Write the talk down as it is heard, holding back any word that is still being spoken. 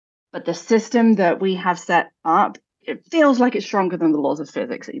But the system that we have set up, it feels like it's stronger than the laws of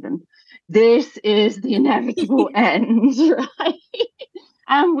physics even. This is the inevitable end, right?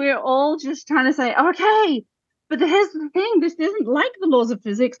 And we're all just trying to say, okay, but here's the thing, this isn't like the laws of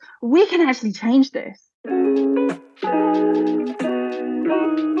physics. We can actually change this.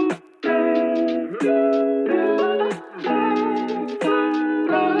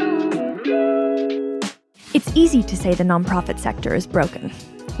 It's easy to say the nonprofit sector is broken.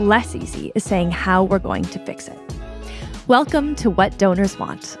 Less easy is saying how we're going to fix it. Welcome to What Donors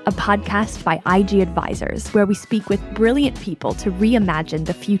Want, a podcast by IG Advisors, where we speak with brilliant people to reimagine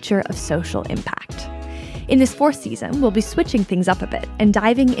the future of social impact. In this fourth season, we'll be switching things up a bit and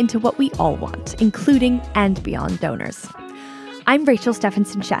diving into what we all want, including and beyond donors. I'm Rachel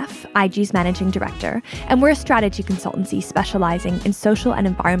Stephenson-Sheff, IG's Managing Director, and we're a strategy consultancy specializing in social and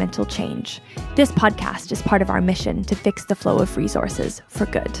environmental change. This podcast is part of our mission to fix the flow of resources for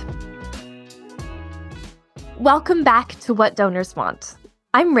good. Welcome back to What Donors Want.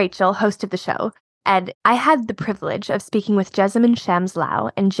 I'm Rachel, host of the show, and I had the privilege of speaking with Jessamyn Shams-Lau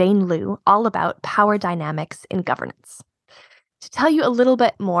and Jane Liu all about power dynamics in governance. To tell you a little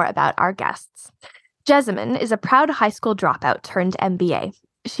bit more about our guests, Jessamyn is a proud high school dropout turned MBA.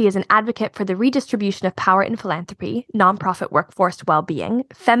 She is an advocate for the redistribution of power in philanthropy, nonprofit workforce well-being,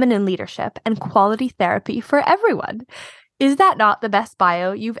 feminine leadership, and quality therapy for everyone. Is that not the best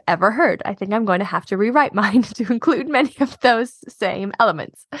bio you've ever heard? I think I'm going to have to rewrite mine to include many of those same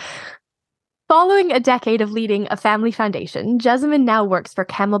elements. Following a decade of leading a family foundation, Jessamyn now works for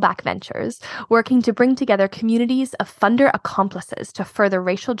Camelback Ventures, working to bring together communities of funder accomplices to further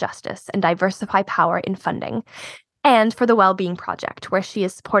racial justice and diversify power in funding, and for the Wellbeing Project, where she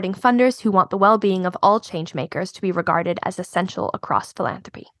is supporting funders who want the well-being of all changemakers to be regarded as essential across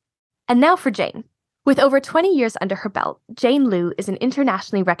philanthropy. And now for Jane. With over 20 years under her belt, Jane Liu is an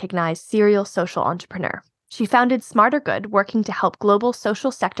internationally recognized serial social entrepreneur. She founded Smarter Good, working to help global social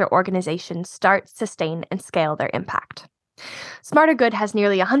sector organizations start, sustain, and scale their impact. Smarter Good has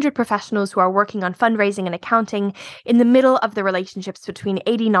nearly 100 professionals who are working on fundraising and accounting in the middle of the relationships between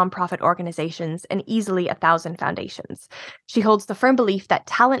 80 nonprofit organizations and easily 1,000 foundations. She holds the firm belief that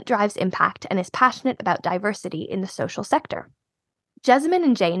talent drives impact and is passionate about diversity in the social sector. Jessamyn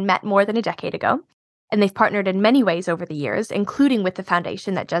and Jane met more than a decade ago, and they've partnered in many ways over the years, including with the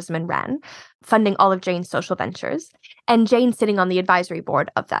foundation that Jessamyn ran, funding all of Jane's social ventures, and Jane sitting on the advisory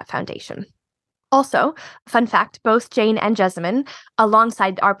board of that foundation. Also, fun fact, both Jane and Jessamyn,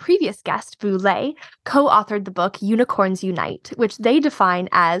 alongside our previous guest, Vu Le, co-authored the book Unicorns Unite, which they define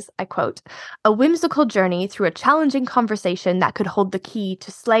as, I quote, a whimsical journey through a challenging conversation that could hold the key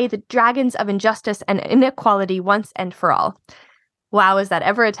to slay the dragons of injustice and inequality once and for all. Wow, is that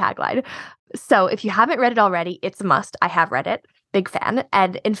ever a tagline? So if you haven't read it already, it's a must. I have read it. Big fan.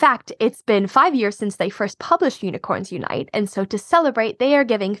 And in fact, it's been 5 years since they first published Unicorns Unite. And so to celebrate, they are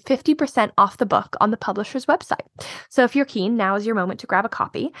giving 50% off the book on the publisher's website. So if you're keen, now is your moment to grab a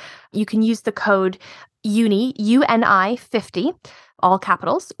copy. You can use the code UNI 50, all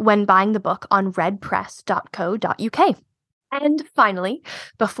capitals, when buying the book on redpress.co.uk. And finally,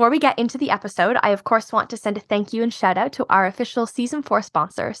 before we get into the episode, I of course want to send a thank you and shout out to our official Season 4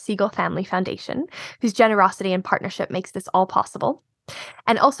 sponsor, Siegel Family Foundation, whose generosity and partnership makes this all possible.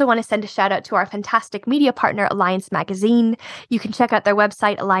 And also want to send a shout out to our fantastic media partner, Alliance Magazine. You can check out their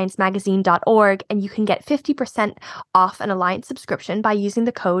website, alliancemagazine.org, and you can get 50% off an Alliance subscription by using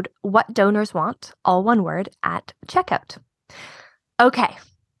the code WhatDonorsWant, all one word, at checkout. Okay.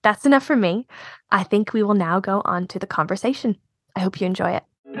 That's enough for me. I think we will now go on to the conversation. I hope you enjoy it.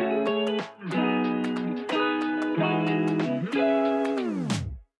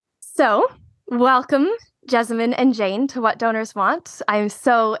 So, welcome, Jessamyn and Jane, to What Donors Want. I'm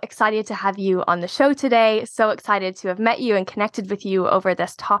so excited to have you on the show today. So excited to have met you and connected with you over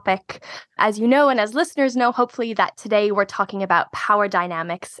this topic. As you know, and as listeners know, hopefully, that today we're talking about power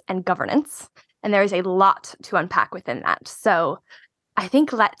dynamics and governance. And there is a lot to unpack within that. So I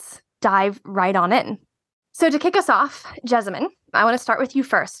think let's dive right on in. So to kick us off, Jessamyn, I want to start with you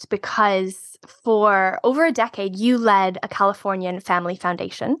first because for over a decade, you led a Californian family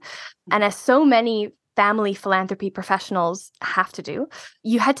foundation. And as so many family philanthropy professionals have to do,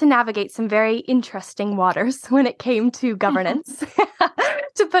 you had to navigate some very interesting waters when it came to governance,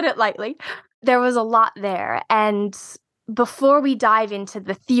 to put it lightly. There was a lot there. And before we dive into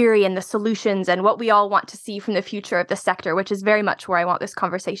the theory and the solutions and what we all want to see from the future of the sector, which is very much where I want this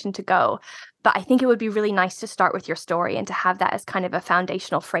conversation to go, but I think it would be really nice to start with your story and to have that as kind of a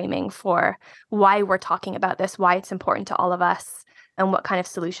foundational framing for why we're talking about this, why it's important to all of us, and what kind of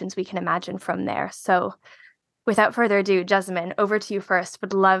solutions we can imagine from there. So Without further ado, Jessamyn, over to you first.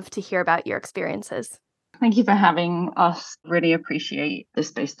 Would love to hear about your experiences. Thank you for having us. Really appreciate the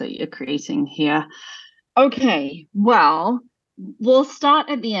space that you're creating here. Okay, well, we'll start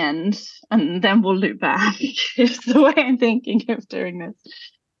at the end and then we'll loop back. It's the way I'm thinking of doing this.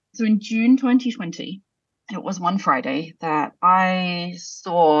 So in June 2020, it was one Friday that I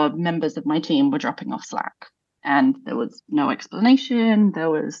saw members of my team were dropping off Slack. And there was no explanation,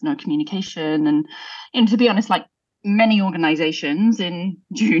 there was no communication. And to be honest, like many organizations in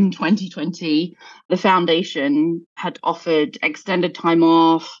June 2020, the foundation had offered extended time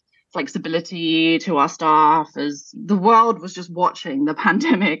off, flexibility to our staff as the world was just watching the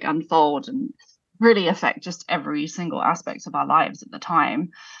pandemic unfold and really affect just every single aspect of our lives at the time.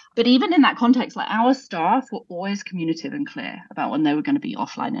 But even in that context, like our staff were always communicative and clear about when they were going to be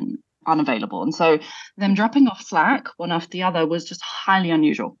offline and unavailable. And so them dropping off Slack one after the other was just highly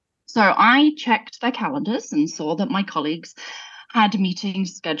unusual. So I checked their calendars and saw that my colleagues had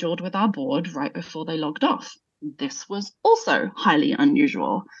meetings scheduled with our board right before they logged off. This was also highly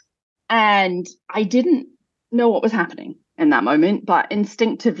unusual. And I didn't know what was happening in that moment, but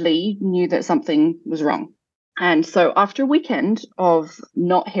instinctively knew that something was wrong. And so after a weekend of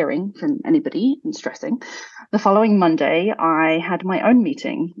not hearing from anybody and stressing, the following Monday, I had my own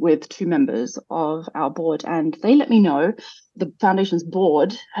meeting with two members of our board, and they let me know the foundation's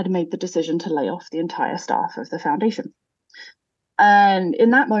board had made the decision to lay off the entire staff of the foundation. And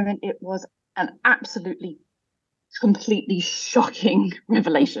in that moment, it was an absolutely, completely shocking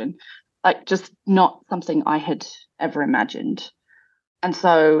revelation, like just not something I had ever imagined. And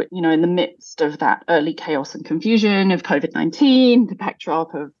so, in the midst of that early chaos and confusion of COVID-19, the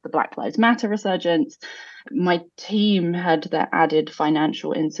backdrop of the Black Lives Matter resurgence, my team had their added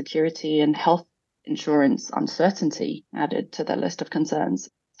financial insecurity and health insurance uncertainty added to their list of concerns.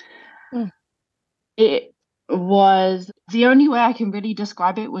 It was, the only way I can really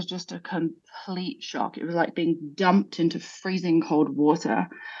describe it was just a complete shock. It was like being dumped into freezing cold water.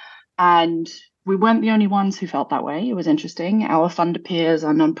 And we weren't the only ones who felt that way. It was interesting. Our funder peers,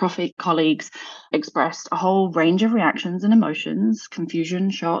 our nonprofit colleagues expressed a whole range of reactions and emotions: confusion,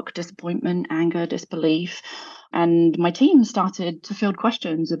 shock, disappointment, anger, disbelief. And my team started to field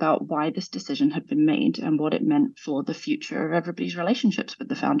questions about why this decision had been made and what it meant for the future of everybody's relationships with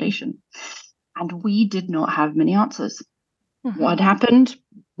the foundation. And we did not have many answers. What happened?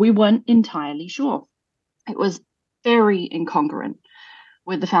 We weren't entirely sure. It was very incongruent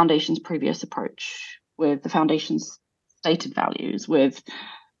with the foundation's previous approach, with the foundation's stated values, with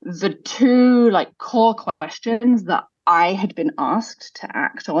the two core questions that I had been asked to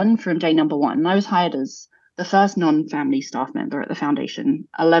act on from day number one. I was hired as the first non-family staff member at the foundation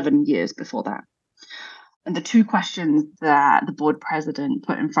 11 years before that. And the two questions that the board president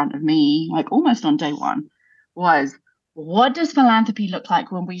put in front of me, almost on day one, was, what does philanthropy look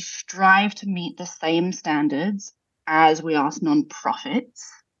like when we strive to meet the same standards as we ask nonprofits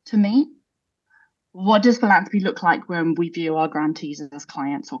to meet? What does philanthropy look like when we view our grantees as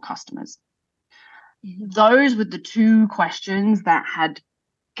clients or customers? Those were the two questions that had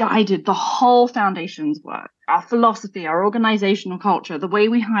guided the whole foundation's work, our philosophy, our organizational culture, the way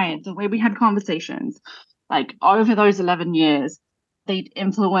we hired, the way we had conversations. Over those 11 years, they'd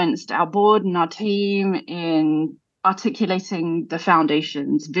influenced our board and our team in articulating the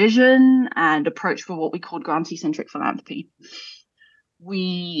foundation's vision and approach for what we called grantee-centric philanthropy.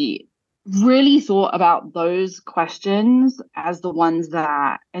 We really thought about those questions as the ones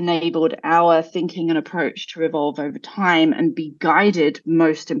that enabled our thinking and approach to evolve over time and be guided,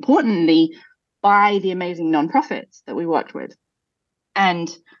 most importantly, by the amazing nonprofits that we worked with.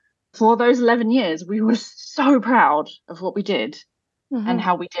 And for those 11 years, we were so proud of what we did and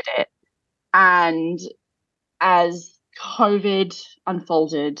how we did it. And as COVID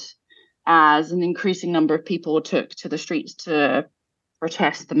unfolded, as an increasing number of people took to the streets to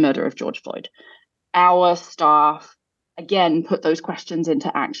protest the murder of George Floyd, our staff again put those questions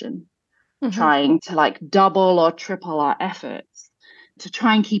into action, trying to double or triple our efforts to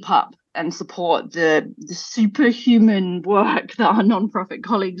try and keep up and support the superhuman work that our nonprofit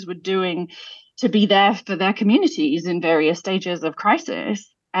colleagues were doing to be there for their communities in various stages of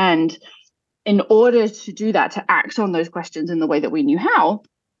crisis. And in order to do that, to act on those questions in the way that we knew how,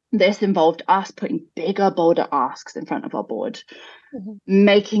 this involved us putting bigger, bolder asks in front of our board,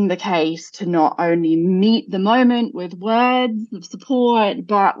 making the case to not only meet the moment with words of support,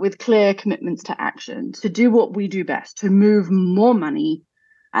 but with clear commitments to action, to do what we do best, to move more money,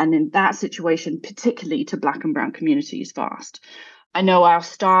 and in that situation, particularly to Black and Brown communities fast. I know our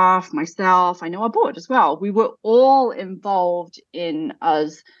staff, myself, I know our board as well. We were all involved in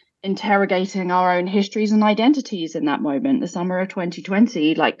us interrogating our own histories and identities in that moment, the summer of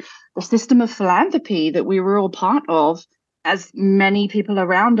 2020, like the system of philanthropy that we were all part of, as many people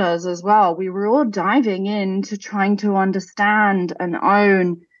around us as well. We were all diving into trying to understand and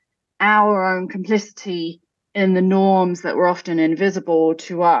own our own complicity in the norms that were often invisible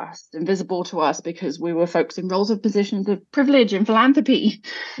to us because we were folks in roles of positions of privilege in philanthropy,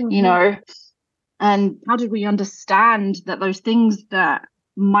 and how did we understand that those things that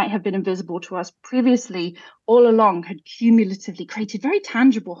might have been invisible to us previously all along had cumulatively created very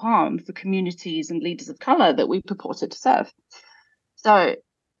tangible harm for communities and leaders of color that we purported to serve. So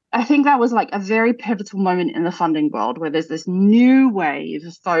I think that was like a very pivotal moment in the funding world where there's this new wave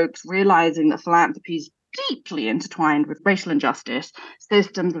of folks realizing that philanthropy is deeply intertwined with racial injustice,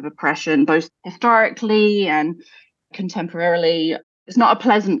 systems of oppression, both historically and contemporarily. It's not a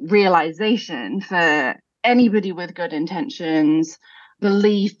pleasant realization for anybody with good intentions,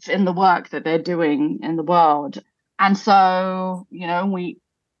 belief in the work that they're doing in the world. And so, we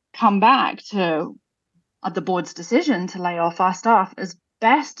come back to the board's decision to lay off our staff. As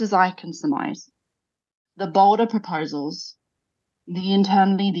best as I can surmise, the bolder proposals, the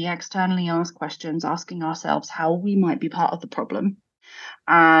internally, the externally asked questions, asking ourselves how we might be part of the problem,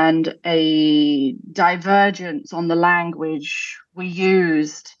 and a divergence on the language we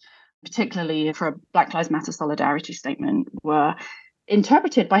used, particularly for a Black Lives Matter solidarity statement, were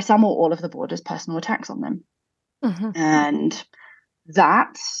interpreted by some or all of the board as personal attacks on them. And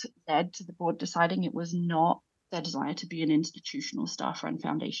that led to the board deciding it was not their desire to be an institutional staff-run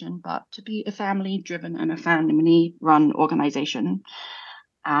foundation, but to be a family-driven and a family-run organization.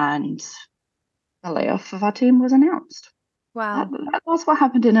 And the layoff of our team was announced. Wow. That's what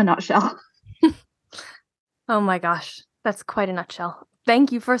happened in a nutshell. Oh my gosh, that's quite a nutshell.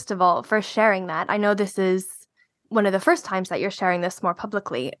 Thank you, first of all, for sharing that. I know this is one of the first times that you're sharing this more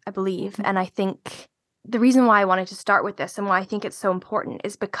publicly, I believe. And I think the reason why I wanted to start with this and why I think it's so important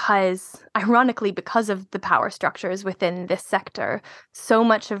is because, ironically, because of the power structures within this sector, so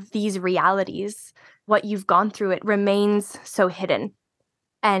much of these realities, what you've gone through, it remains so hidden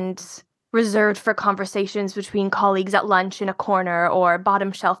and reserved for conversations between colleagues at lunch in a corner or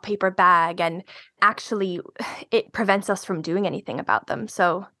bottom shelf paper bag. And actually, it prevents us from doing anything about them.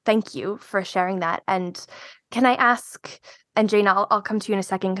 So thank you for sharing that. And can I ask, and Jane, I'll come to you in a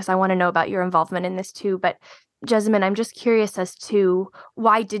second because I want to know about your involvement in this too. But Jessamyn, I'm just curious as to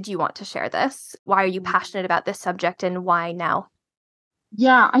why did you want to share this? Why are you passionate about this subject and why now?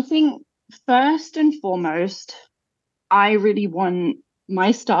 Yeah, I think first and foremost, I really want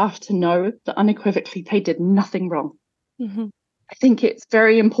my staff to know that unequivocally they did nothing wrong. I think it's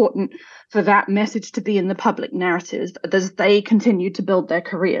very important for that message to be in the public narrative as they continue to build their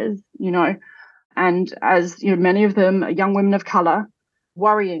careers, and as many of them are young women of color,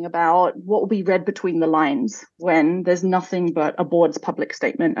 worrying about what will be read between the lines when there's nothing but a board's public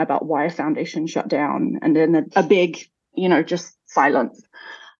statement about why a foundation shut down, and then a big, just silence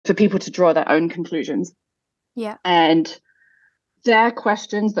for people to draw their own conclusions. Yeah. And their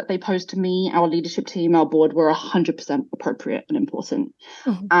questions that they posed to me, our leadership team, our board, were 100% appropriate and important.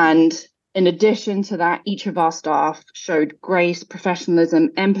 And in addition to that, each of our staff showed grace,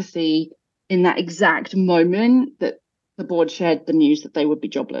 professionalism, empathy in that exact moment that the board shared the news that they would be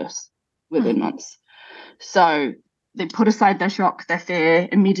jobless within months. So they put aside their shock, their fear,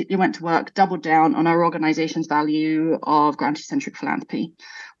 immediately went to work, doubled down on our organization's value of grantee-centric philanthropy.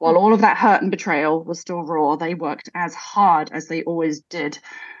 While all of that hurt and betrayal was still raw, they worked as hard as they always did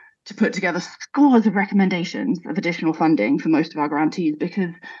to put together scores of recommendations of additional funding for most of our grantees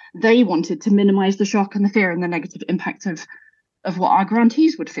because they wanted to minimize the shock and the fear and the negative impact of what our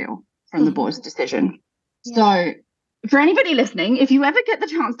grantees would feel from the board's decision. Yeah. So for anybody listening, if you ever get the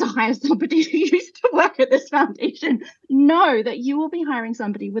chance to hire somebody who used to work at this foundation, know that you will be hiring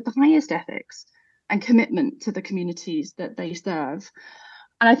somebody with the highest ethics and commitment to the communities that they serve.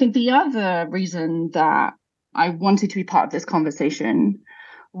 And I think the other reason that I wanted to be part of this conversation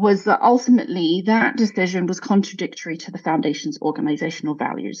was that ultimately that decision was contradictory to the foundation's organizational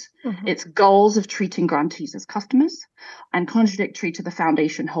values, its goals of treating grantees as customers, and contradictory to the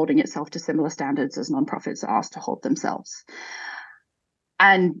foundation holding itself to similar standards as nonprofits are asked to hold themselves.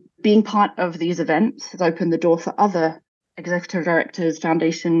 And being part of these events has opened the door for other executive directors,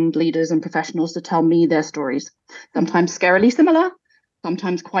 foundation leaders, and professionals to tell me their stories, sometimes scarily similar,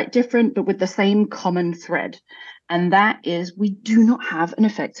 sometimes quite different, but with the same common thread. And that is we do not have an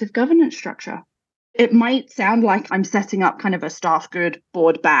effective governance structure. It might sound like I'm setting up kind of a staff good,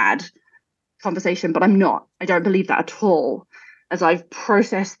 board bad conversation, but I'm not. I don't believe that at all. as I've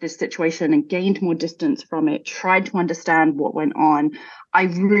processed this situation and gained more distance from it, tried to understand what went on, I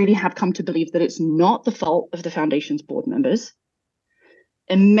really have come to believe that it's not the fault of the foundation's board members.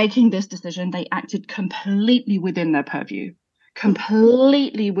 In making this decision, they acted completely within their purview,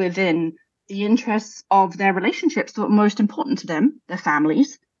 completely within the interests of their relationships that were most important to them, their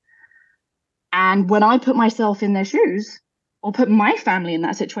families. And when I put myself in their shoes, or put my family in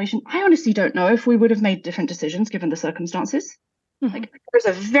that situation, I honestly don't know if we would have made different decisions given the circumstances. Like, there's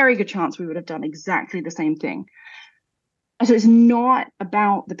a very good chance we would have done exactly the same thing. And so it's not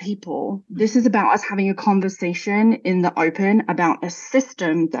about the people. This is about us having a conversation in the open about a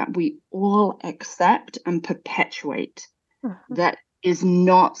system that we all accept and perpetuate that is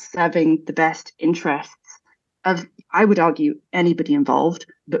not serving the best interests of, I would argue, anybody involved,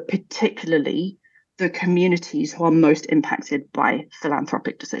 but particularly the communities who are most impacted by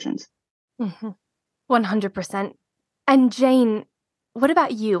philanthropic decisions. 100%. And Jane, what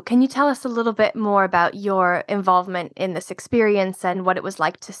about you? Can you tell us a little bit more about your involvement in this experience and what it was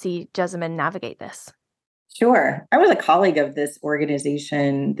like to see Jessamyn navigate this? Sure. I was a colleague of this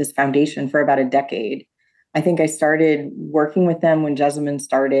organization, this foundation, for about a decade. I think I started working with them when Jessamyn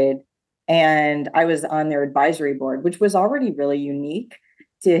started, and I was on their advisory board, which was already really unique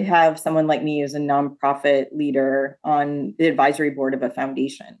to have someone like me as a nonprofit leader on the advisory board of a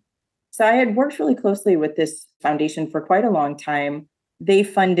foundation. So I had worked really closely with this foundation for quite a long time. They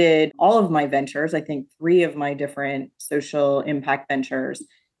funded all of my ventures, I think 3 of my different social impact ventures.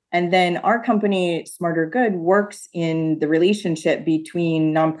 And then our company, Smarter Good, works in the relationship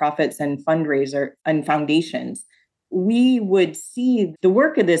between nonprofits and fundraiser and foundations. We would see the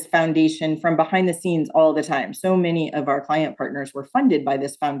work of this foundation from behind the scenes all the time. So many of our client partners were funded by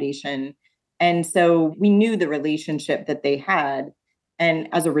this foundation. And so we knew the relationship that they had. And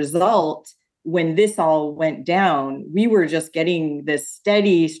as a result, when this all went down, we were just getting this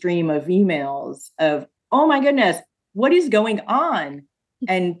steady stream of emails of, oh my goodness, what is going on?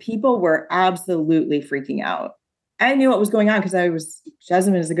 And people were absolutely freaking out. I knew what was going on because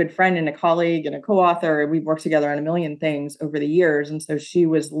Jessamyn is a good friend and a colleague and a co-author. We've worked together on a million things over the years. And so she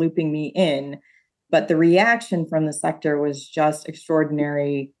was looping me in. But the reaction from the sector was just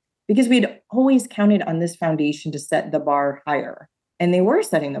extraordinary because we'd always counted on this foundation to set the bar higher. And they were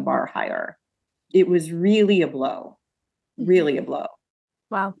setting the bar higher. It was really a blow, really a blow.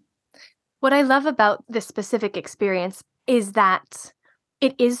 Wow. What I love about this specific experience is that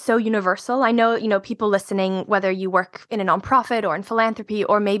it is so universal. I know, people listening, whether you work in a nonprofit or in philanthropy,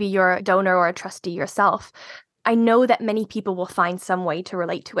 or maybe you're a donor or a trustee yourself, I know that many people will find some way to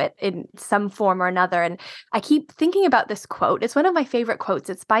relate to it in some form or another. And I keep thinking about this quote. It's one of my favorite quotes.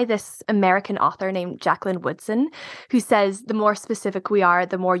 It's by this American author named Jacqueline Woodson, who says, the more specific we are,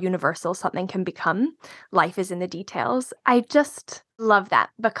 the more universal something can become. Life is in the details. I just love that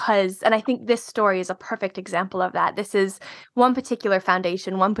because, and I think this story is a perfect example of that. This is one particular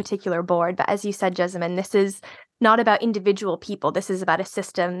foundation, one particular board. But as you said, Jessamyn, this is not about individual people. This is about a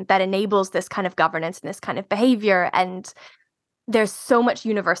system that enables this kind of governance and this kind of behavior. And there's so much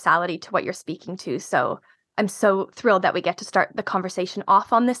universality to what you're speaking to. So I'm so thrilled that we get to start the conversation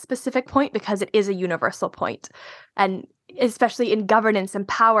off on this specific point because it is a universal point. And especially in governance and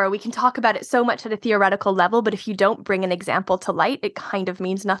power, we can talk about it so much at a theoretical level, but if you don't bring an example to light, it kind of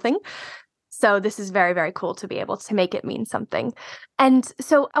means nothing. So this is very, very cool to be able to make it mean something. And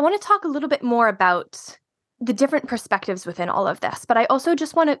so I want to talk a little bit more about the different perspectives within all of this. But I also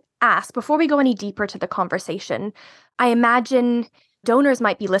just want to ask, before we go any deeper to the conversation, I imagine donors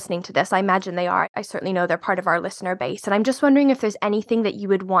might be listening to this. I imagine they are. I certainly know they're part of our listener base. And I'm just wondering if there's anything that you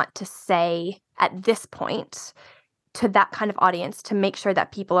would want to say at this point to that kind of audience to make sure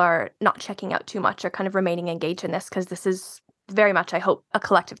that people are not checking out too much or kind of remaining engaged in this, because this is very much, I hope, a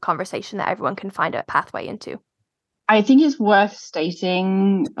collective conversation that everyone can find a pathway into. I think it's worth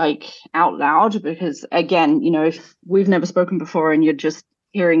stating out loud because, again, if we've never spoken before and you're just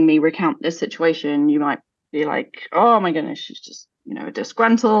hearing me recount this situation, you might be like, oh my goodness, she's just, a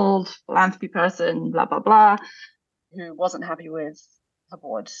disgruntled philanthropy person, blah, blah, blah, who wasn't happy with her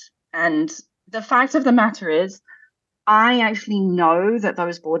board. And the fact of the matter is, I actually know that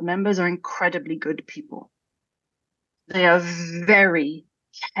those board members are incredibly good people. They are very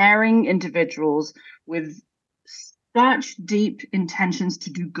caring individuals with such deep intentions to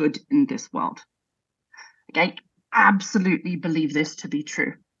do good in this world. Okay, absolutely believe this to be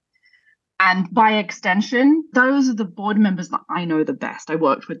true. And by extension, those are the board members that I know the best. I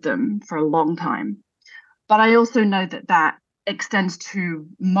worked with them for a long time. But I also know that that extends to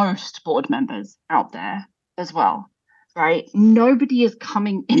most board members out there as well, right? Nobody is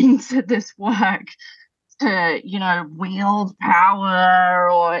coming into this work to, wield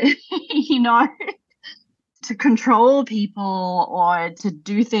power or, to control people or to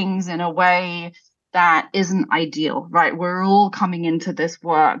do things in a way that isn't ideal, right? We're all coming into this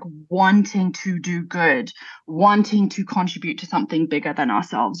work wanting to do good, wanting to contribute to something bigger than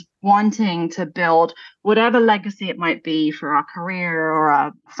ourselves, wanting to build whatever legacy it might be for our career or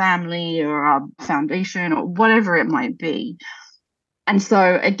our family or our foundation or whatever it might be. And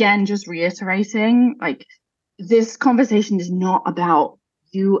so, again, just reiterating, like, this conversation is not about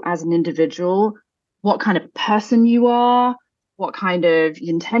you as an individual, what kind of person you are, what kind of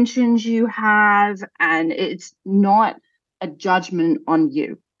intentions you have, and it's not a judgment on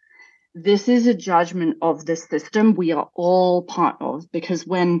you. This is a judgment of the system we are all part of, because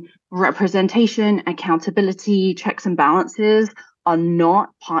when representation, accountability, checks and balances are not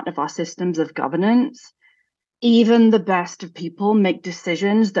part of our systems of governance, even the best of people make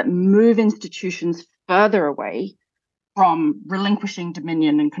decisions that move institutions further away from relinquishing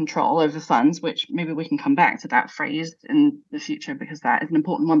dominion and control over funds, which maybe we can come back to that phrase in the future because that is an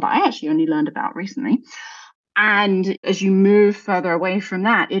important one that I actually only learned about recently. And as you move further away from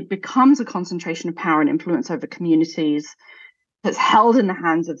that, it becomes a concentration of power and influence over communities that's held in the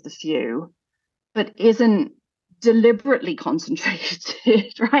hands of the few, but isn't deliberately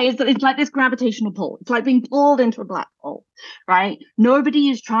concentrated, right? It's like this gravitational pull. It's like being pulled into a black hole, right? Nobody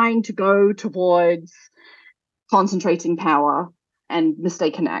is trying to go towards concentrating power and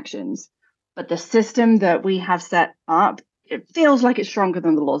mistaken actions. But the system that we have set up, it feels like it's stronger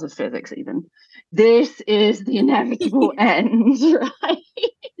than the laws of physics even. This is the inevitable end, right?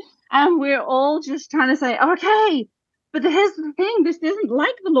 And we're all just trying to say, okay, but here's the thing, this isn't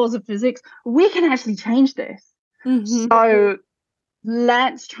like the laws of physics. We can actually change this. Mm-hmm. So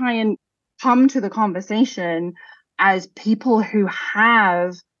let's try and come to the conversation as people who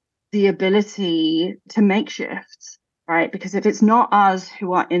have the ability to make shifts, right? Because if it's not us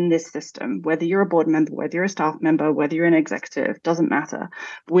who are in this system, whether you're a board member, whether you're a staff member, whether you're an executive, doesn't matter.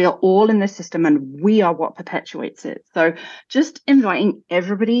 We are all in this system and we are what perpetuates it. So just inviting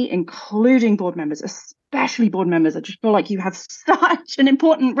everybody, including board members, especially board members, I just feel like you have such an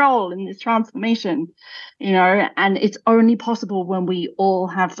important role in this transformation, and it's only possible when we all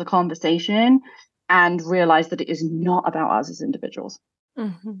have the conversation and realize that it is not about us as individuals.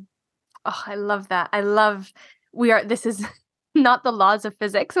 Mm-hmm. Oh, I love that. This is not the laws of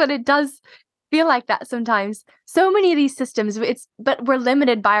physics, but it does feel like that sometimes. So many of these systems, but we're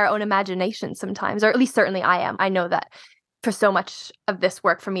limited by our own imagination sometimes, or at least certainly I am. I know that for so much of this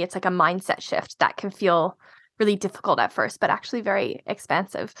work for me, it's like a mindset shift that can feel really difficult at first, but actually very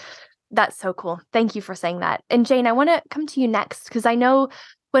expansive. That's so cool. Thank you for saying that. And Jane, I want to come to you next, because I know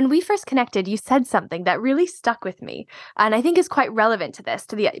when we first connected, you said something that really stuck with me, and I think is quite relevant to this,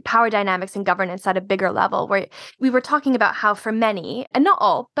 to the power dynamics and governance at a bigger level, where we were talking about how for many, and not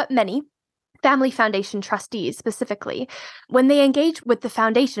all, but many, family foundation trustees specifically, when they engage with the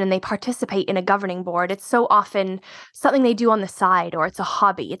foundation and they participate in a governing board, it's so often something they do on the side, or it's a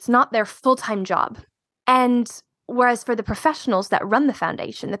hobby. It's not their full-time job. And whereas for the professionals that run the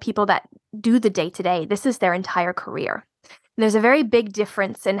foundation, the people that do the day-to-day, this is their entire career. And there's a very big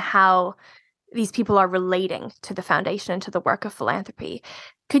difference in how these people are relating to the foundation and to the work of philanthropy.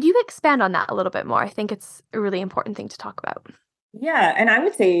 Could you expand on that a little bit more? I think it's a really important thing to talk about. Yeah. And I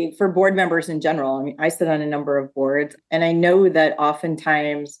would say for board members in general, I mean, I sit on a number of boards, and I know that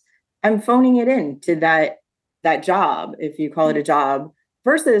oftentimes I'm phoning it in to that job, if you call it a job,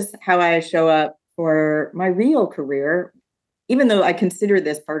 versus how I show up for my real career, even though I consider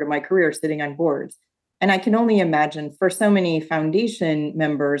this part of my career, sitting on boards. And I can only imagine for so many foundation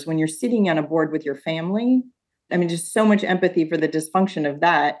members, when you're sitting on a board with your family, I mean, just so much empathy for the dysfunction of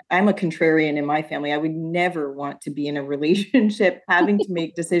that. I'm a contrarian in my family. I would never want to be in a relationship having to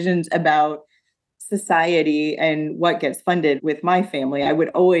make decisions about society and what gets funded with my family. I would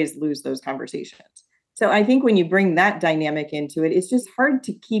always lose those conversations. So I think when you bring that dynamic into it, it's just hard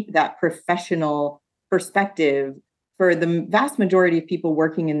to keep that professional perspective. For the vast majority of people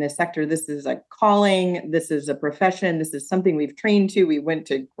working in this sector, this is a calling, this is a profession, this is something we've trained to. We went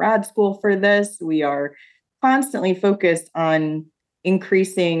to grad school for this. We are constantly focused on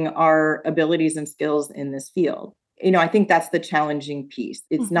increasing our abilities and skills in this field. I think that's the challenging piece.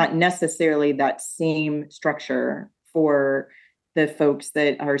 It's not necessarily that same structure for the folks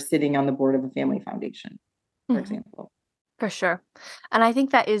that are sitting on the board of a family foundation, for example. For sure. And I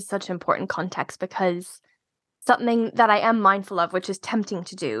think that is such important context, because something that I am mindful of, which is tempting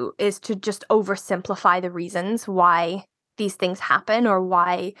to do, is to just oversimplify the reasons why these things happen, or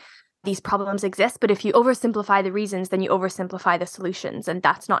why these problems exist, but if you oversimplify the reasons, then you oversimplify the solutions, and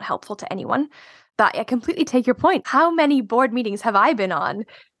that's not helpful to anyone. But I completely take your point. How many board meetings have I been on,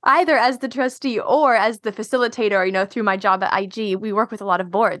 either as the trustee or as the facilitator? Through my job at IG, we work with a lot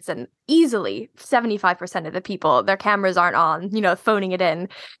of boards, and easily 75% of the people, their cameras aren't on, phoning it in.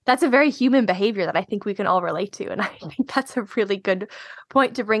 That's a very human behavior that I think we can all relate to. And I think that's a really good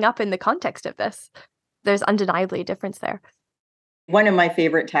point to bring up in the context of this. There's undeniably a difference there. One of my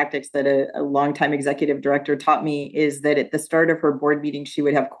favorite tactics that a longtime executive director taught me is that at the start of her board meeting, she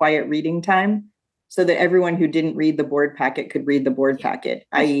would have quiet reading time so that everyone who didn't read the board packet could read the board packet,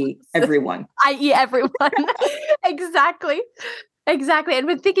 i.e. everyone. i.e. everyone. Exactly. And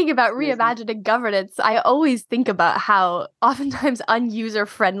when thinking about reimagining governance, I always think about how oftentimes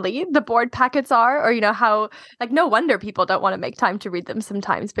unuser-friendly the board packets are, or, how, no wonder people don't want to make time to read them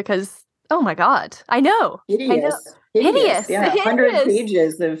sometimes because, oh my God, I know. Hideous. Yeah, 100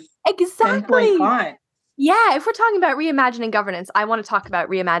 pages of 10-point font. Yeah, if we're talking about reimagining governance, I want to talk about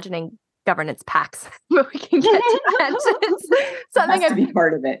reimagining governance packs. But we can get to that. It's something it has to be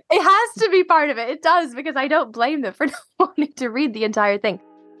part of it. It has to be part of it. It does, because I don't blame them for not wanting to read the entire thing.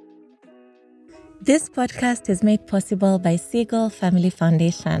 This podcast is made possible by Seagull Family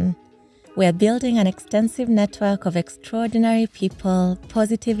Foundation. We're building an extensive network of extraordinary people,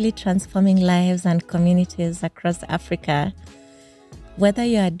 positively transforming lives and communities across Africa. Whether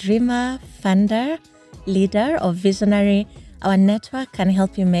you're a dreamer, funder, leader, or visionary, our network can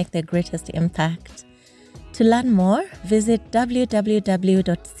help you make the greatest impact. To learn more, visit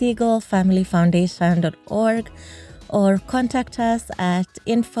www.seagullfamilyfoundation.org or contact us at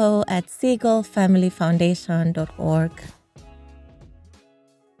info@seagullfamilyfoundation.org.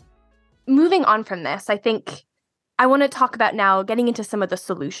 Moving on from this, I think I want to talk about now getting into some of the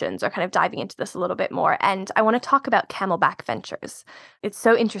solutions, or kind of diving into this a little bit more. And I want to talk about Camelback Ventures. It's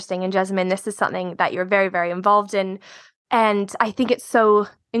so interesting. And Jessamyn, this is something that you're very, very involved in. And I think it's so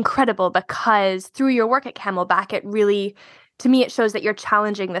incredible because through your work at Camelback, it really, to me, it shows that you're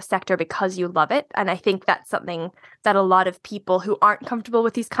challenging the sector because you love it. And I think that's something that a lot of people who aren't comfortable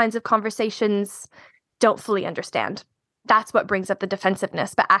with these kinds of conversations don't fully understand. That's what brings up the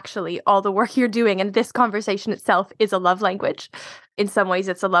defensiveness. But actually, all the work you're doing and this conversation itself is a love language. In some ways,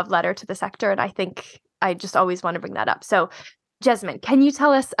 it's a love letter to the sector. And I think I just always want to bring that up. So Jessamyn, can you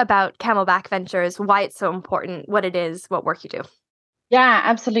tell us about Camelback Ventures, why it's so important, what it is, what work you do? Yeah,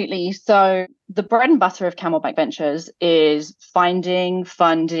 absolutely. So the bread and butter of Camelback Ventures is finding,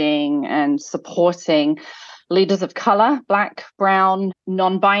 funding, and supporting leaders of color, Black, brown,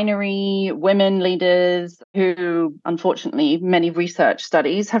 non-binary, women leaders who, unfortunately, many research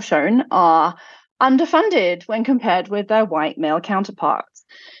studies have shown are underfunded when compared with their white male counterparts.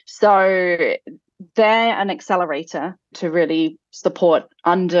 So they're an accelerator to really support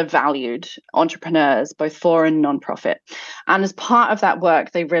undervalued entrepreneurs, both for and nonprofit. And as part of that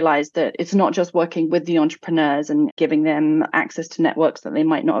work, they realized that it's not just working with the entrepreneurs and giving them access to networks that they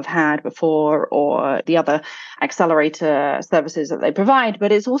might not have had before, or the other accelerator services that they provide,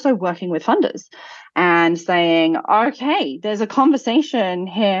 but it's also working with funders and saying, okay, there's a conversation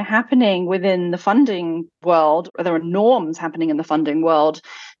here happening within the funding world, or there are norms happening in the funding world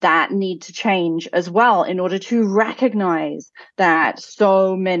that need to change as well in order to recognize that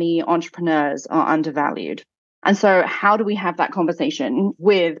so many entrepreneurs are undervalued. And so how do we have that conversation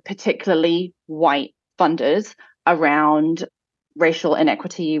with particularly white funders around racial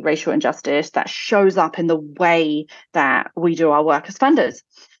inequity, racial injustice that shows up in the way that we do our work as funders?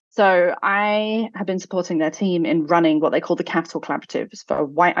 So I have been supporting their team in running what they call the Capital Collaboratives for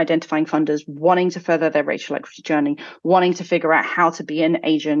white identifying funders wanting to further their racial equity journey, wanting to figure out how to be an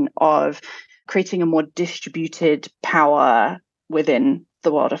agent of creating a more distributed power within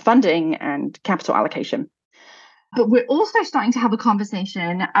the world of funding and capital allocation. But we're also starting to have a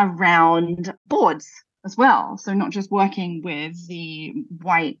conversation around boards as well. So not just working with the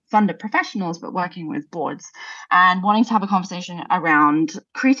white funder professionals, but working with boards and wanting to have a conversation around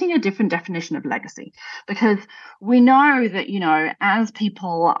creating a different definition of legacy. Because we know that, as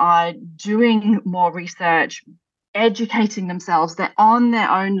people are doing more research, educating themselves, they're on their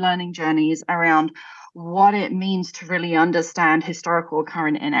own learning journeys around what it means to really understand historical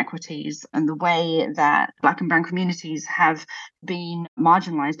current inequities and the way that Black and brown communities have been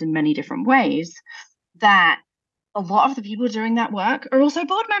marginalized in many different ways, that a lot of the people doing that work are also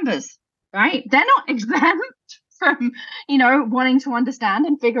board members, right? They're not exempt from, wanting to understand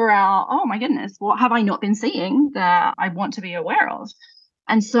and figure out, oh my goodness, what have I not been seeing that I want to be aware of?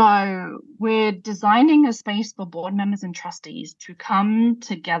 And so we're designing a space for board members and trustees to come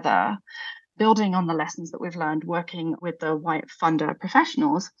together, building on the lessons that we've learned working with the white funder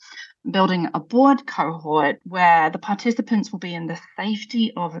professionals, building a board cohort where the participants will be in the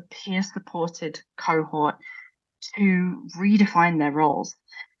safety of a peer-supported cohort to redefine their roles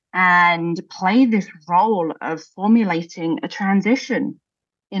and play this role of formulating a transition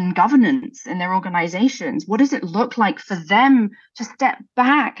in governance in their organizations. What does it look like for them to step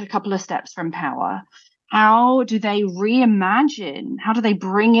back a couple of steps from power? How do they reimagine? How do they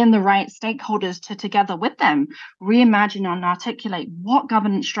bring in the right stakeholders to together with them, reimagine and articulate what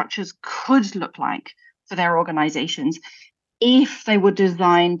governance structures could look like for their organizations if they were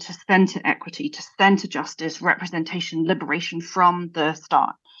designed to center equity, to center justice, representation, liberation from the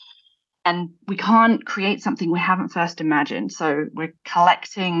start? And we can't create something we haven't first imagined. So we're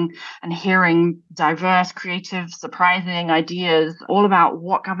collecting and hearing diverse, creative, surprising ideas all about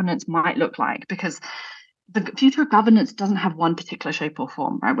what governance might look like, because the future of governance doesn't have one particular shape or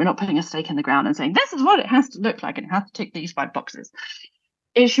form, right? We're not putting a stake in the ground and saying, this is what it has to look like, and it has to tick these 5 boxes.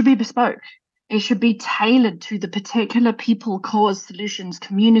 It should be bespoke. It should be tailored to the particular people, cause, solutions,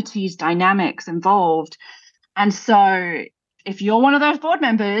 communities, dynamics involved. And so if you're one of those board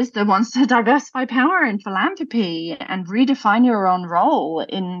members that wants to diversify power and philanthropy and redefine your own role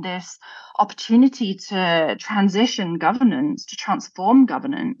in this opportunity to transition governance, to transform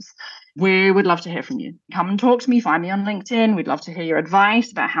governance, we would love to hear from you. Come and talk to me, find me on LinkedIn. We'd love to hear your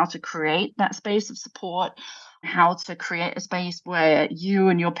advice about how to create that space of support, how to create a space where you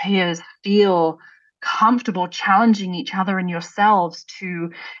and your peers feel comfortable challenging each other and yourselves to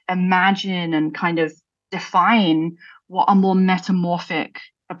imagine and kind of define what a more metamorphic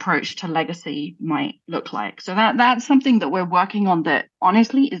approach to legacy might look like. So that's something that we're working on that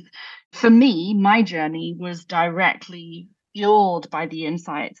honestly is, for me, my journey was directly fueled by the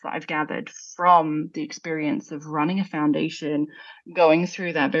insights that I've gathered from the experience of running a foundation, going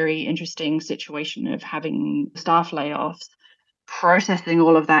through that very interesting situation of having staff layoffs, processing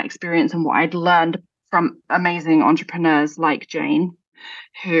all of that experience and what I'd learned from amazing entrepreneurs like Jane,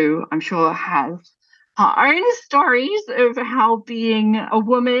 who I'm sure has her own stories of how being a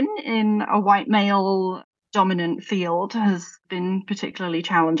woman in a white male dominant field has been particularly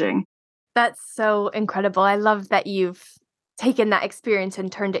challenging. That's so incredible. I love that you've taken that experience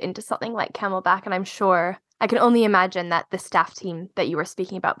and turned it into something like Camelback. And I'm sure, I can only imagine that the staff team that you were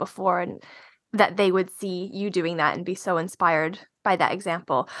speaking about before, and that they would see you doing that and be so inspired by that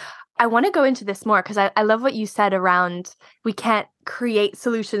example. I want to go into this more because I love what you said around we can't create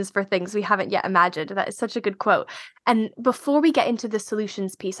solutions for things we haven't yet imagined. That is such a good quote. And before we get into the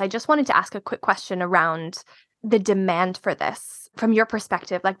solutions piece, I just wanted to ask a quick question around the demand for this from your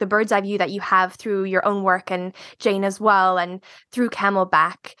perspective, like the bird's eye view that you have through your own work and Jane as well, and through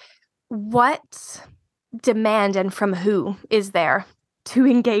Camelback. What demand and from who is there to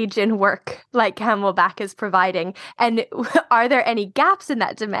engage in work like Camelback is providing? And are there any gaps in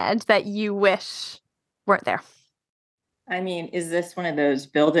that demand that you wish weren't there? I mean, is this one of those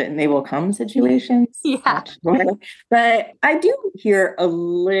build it and they will come situations? Yeah. But I do hear a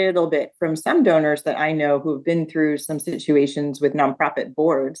little bit from some donors that I know who have been through some situations with nonprofit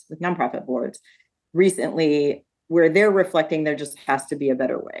boards recently, where they're reflecting there just has to be a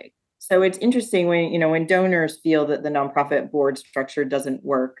better way. So it's interesting when donors feel that the nonprofit board structure doesn't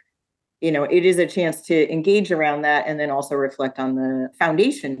work, it is a chance to engage around that and then also reflect on the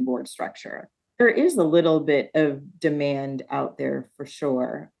foundation board structure. There is a little bit of demand out there for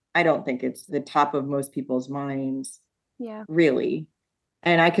sure. I don't think it's the top of most people's minds, really.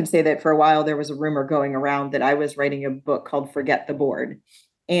 And I can say that for a while, there was a rumor going around that I was writing a book called Forget the Board.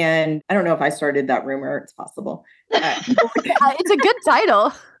 And I don't know if I started that rumor. It's possible. It's a good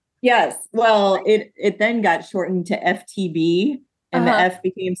title. Yes. Well, it then got shortened to FTB, and the F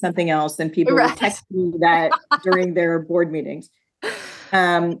became something else. And people would text me that during their board meetings.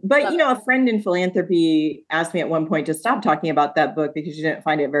 But, a friend in philanthropy asked me at one point to stop talking about that book because she didn't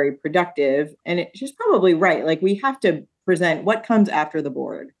find it very productive. And she's probably right. Like, we have to present what comes after the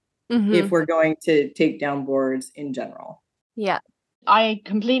board if we're going to take down boards in general. Yeah. I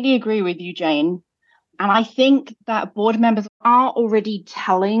completely agree with you, Jane. And I think that board members are already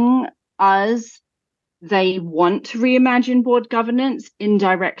telling us they want to reimagine board governance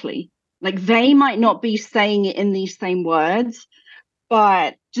indirectly. Like, they might not be saying it in these same words,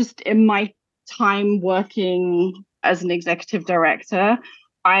 but just in my time working as an executive director,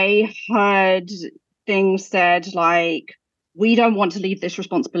 I heard things said like, we don't want to leave this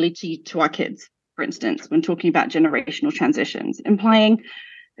responsibility to our kids, for instance, when talking about generational transitions, implying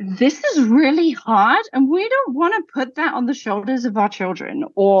this is really hard and we don't want to put that on the shoulders of our children,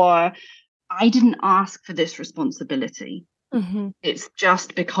 or I didn't ask for this responsibility. It's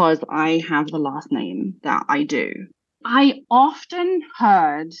just because I have the last name that I do. I often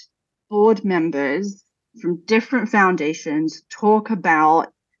heard board members from different foundations talk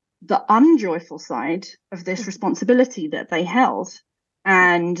about the unjoyful side of this responsibility that they held,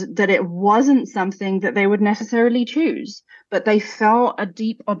 and that it wasn't something that they would necessarily choose, but they felt a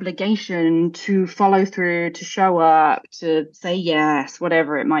deep obligation to follow through, to show up, to say yes,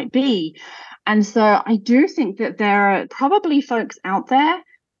 whatever it might be. And so I do think that there are probably folks out there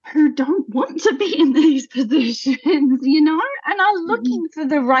who don't want to be in these positions, and are looking for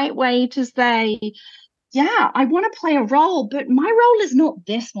the right way to say, yeah, I want to play a role, but my role is not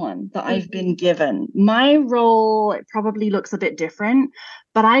this one that I've been given. My role, it probably looks a bit different,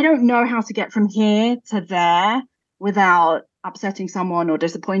 but I don't know how to get from here to there without upsetting someone or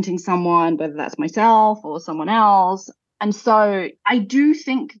disappointing someone, whether that's myself or someone else. And so I do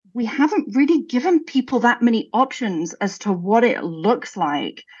think we haven't really given people that many options as to what it looks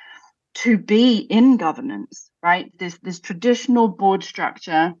like to be in governance, right? This traditional board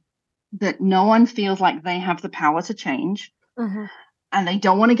structure that no one feels like they have the power to change, and they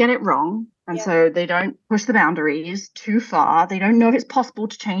don't want to get it wrong. And so they don't push the boundaries too far. They don't know if it's possible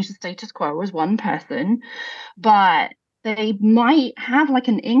to change the status quo as one person, but they might have like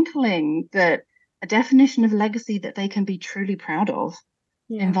an inkling that a definition of legacy that they can be truly proud of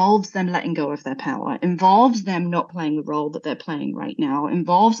involves them letting go of their power, involves them not playing the role that they're playing right now,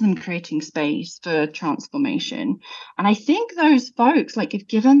 involves them creating space for transformation. And I think those folks, like, if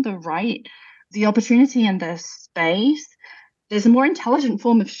given the opportunity and the space, there's a more intelligent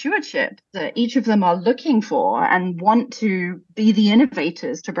form of stewardship that each of them are looking for and want to be the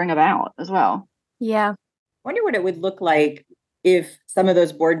innovators to bring about as well. Yeah. I wonder what it would look like if some of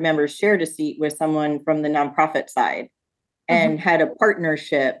those board members shared a seat with someone from the nonprofit side and had a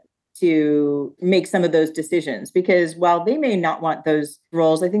partnership to make some of those decisions. Because while they may not want those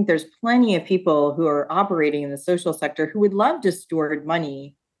roles, I think there's plenty of people who are operating in the social sector who would love to steward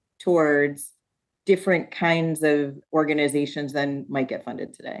money towards different kinds of organizations than might get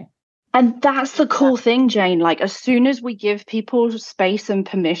funded today. And that's the cool thing, Jane. Like, as soon as we give people space and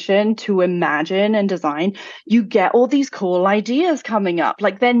permission to imagine and design, you get all these cool ideas coming up.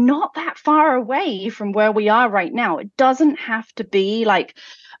 Like, they're not that far away from where we are right now. It doesn't have to be like,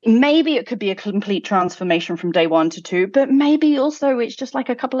 maybe it could be a complete transformation from day 1 to 2, but maybe also it's just like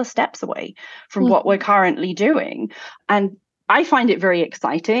a couple of steps away from what we're currently doing. And I find it very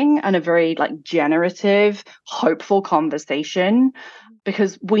exciting and a very like generative, hopeful conversation,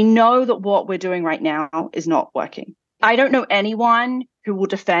 because we know that what we're doing right now is not working. I don't know anyone who will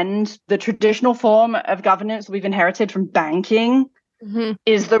defend the traditional form of governance we've inherited from banking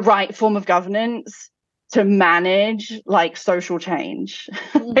is the right form of governance to manage like social change.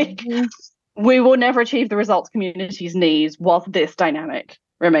 Like, we will never achieve the results communities need whilst this dynamic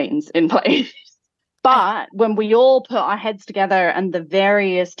remains in place. But when we all put our heads together and the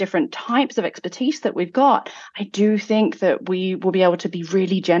various different types of expertise that we've got, I do think that we will be able to be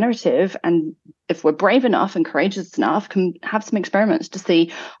really generative. And if we're brave enough and courageous enough, can have some experiments to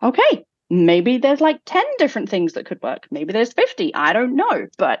see, okay, maybe there's like 10 different things that could work. Maybe there's 50. I don't know.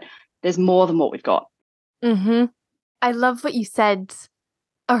 But there's more than what we've got. I love what you said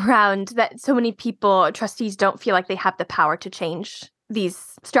around that so many people, trustees, don't feel like they have the power to change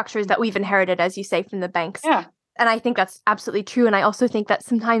these structures that we've inherited, as you say, from the banks. Yeah. And I think that's absolutely true. And I also think that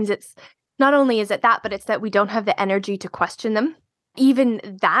sometimes it's not only is it that, but it's that we don't have the energy to question them. Even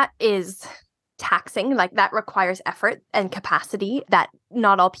that is taxing. Like, that requires effort and capacity that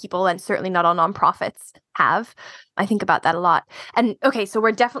not all people and certainly not all nonprofits have. I think about that a lot. And okay, so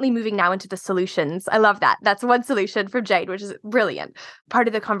we're definitely moving now into the solutions. I love that. That's one solution from Jade, which is brilliant. Part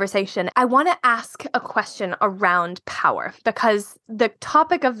of the conversation. I want to ask a question around power, because the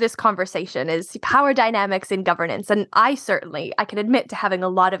topic of this conversation is power dynamics in governance. And I can admit to having a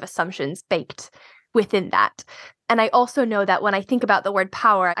lot of assumptions baked within that. And I also know that when I think about the word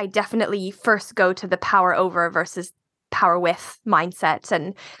power, I definitely first go to the power over versus power with mindset.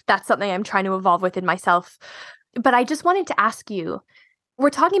 And that's something I'm trying to evolve within myself. But I just wanted to ask you, we're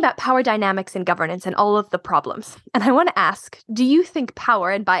talking about power dynamics in governance and all of the problems. And I want to ask, do you think power,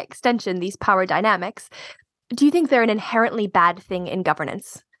 and by extension, these power dynamics, do you think they're an inherently bad thing in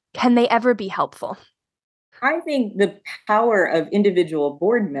governance? Can they ever be helpful? I think the power of individual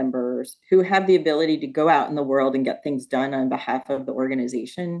board members who have the ability to go out in the world and get things done on behalf of the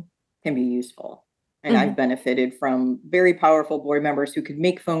organization can be useful. And I've benefited from very powerful board members who could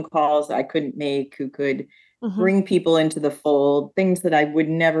make phone calls that I couldn't make, who could bring people into the fold, things that I would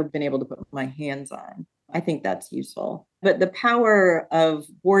never been able to put my hands on. I think that's useful. But the power of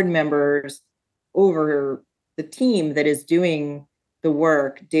board members over the team that is doing the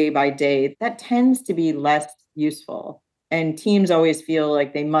work day by day, that tends to be less useful. and teams always feel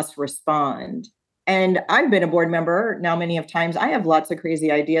like they must respond. And I've been a board member now many of times. I have lots of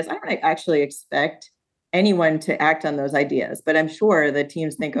crazy ideas. I don't actually expect anyone to act on those ideas, but I'm sure the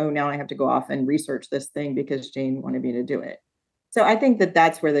teams think, oh, now I have to go off and research this thing because Jane wanted me to do it. So I think that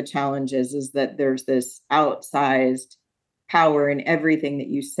that's where the challenge is that there's this outsized power in everything that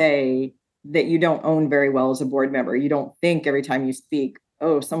you say that you don't own very well as a board member. You don't think every time you speak,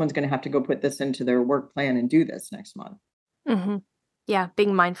 oh, someone's going to have to go put this into their work plan and do this next month. Mm-hmm. Yeah,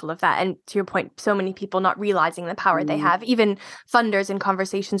 being mindful of that. And to your point, so many people not realizing the power they have. Even funders in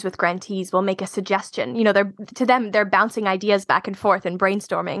conversations with grantees will make a suggestion. You know, they're bouncing ideas back and forth and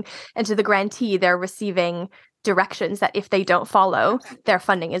brainstorming. And to the grantee, they're receiving directions that if they don't follow, their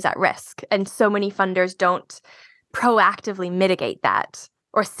funding is at risk. And so many funders don't proactively mitigate that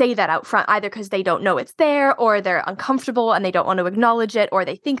or say that out front, either because they don't know it's there, or they're uncomfortable and they don't want to acknowledge it, or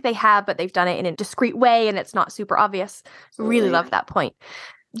they think they have, but they've done it in a discreet way and it's not super obvious. Really love that point.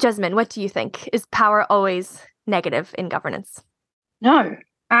 Jessamyn, what do you think? Is power always negative in governance? No,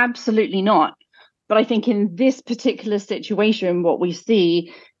 absolutely not. But I think in this particular situation, what we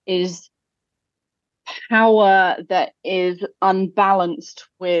see is power that is unbalanced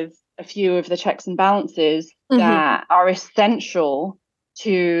with a few of the checks and balances that are essential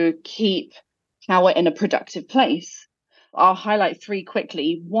to keep power in a productive place. I'll highlight three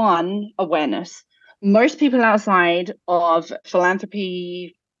quickly. One, awareness. Most people outside of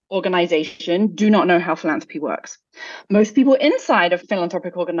philanthropy organization do not know how philanthropy works. Most people inside of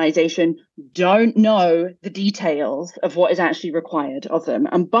philanthropic organization don't know the details of what is actually required of them.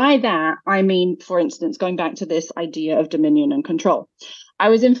 And by that, I mean, for instance, going back to this idea of dominion and control. I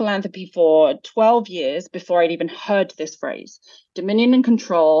was in philanthropy for 12 years before I'd even heard this phrase. Dominion and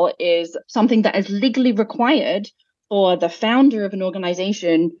control is something that is legally required for the founder of an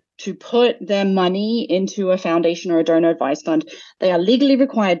organization to put their money into a foundation or a donor advised fund. They are legally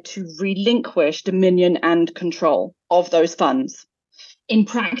required to relinquish dominion and control of those funds. In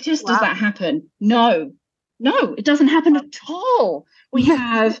practice, does that happen? No, it doesn't happen at all. We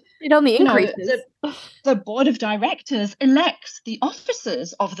have it only increases. The board of directors elects the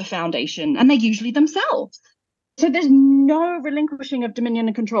officers of the foundation, and they're usually themselves. So there's no relinquishing of dominion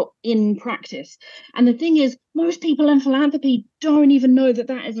and control in practice. And the thing is, most people in philanthropy don't even know that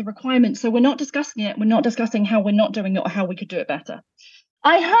that is a requirement. So we're not discussing it. We're not discussing how we're not doing it or how we could do it better.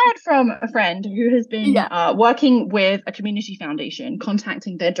 I heard from a friend who has been working with a community foundation,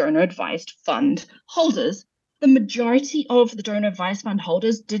 contacting their donor advised fund holders. The majority of the donor advised fund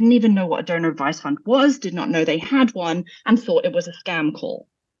holders didn't even know what a donor advised fund was, did not know they had one, and thought it was a scam call.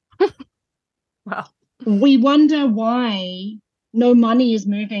 Wow. We wonder why no money is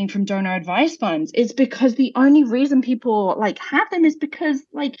moving from donor advised funds. It's because the only reason people have them is because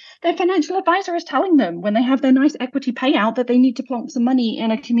their financial advisor is telling them when they have their nice equity payout that they need to plonk some money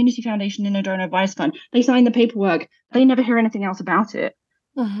in a community foundation in a donor advised fund. They sign the paperwork. They never hear anything else about it.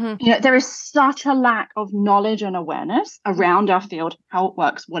 You know, there is such a lack of knowledge and awareness around our field, how it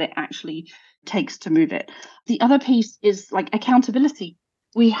works, what it actually takes to move it. The other piece is accountability.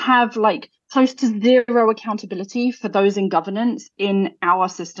 We have close to zero accountability for those in governance in our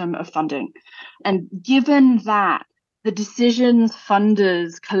system of funding. And given that the decisions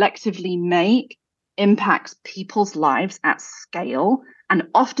funders collectively make impacts people's lives at scale, and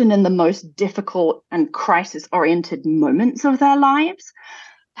often in the most difficult and crisis-oriented moments of their lives,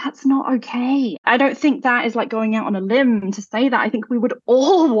 that's not okay. I don't think that is going out on a limb to say that. I think we would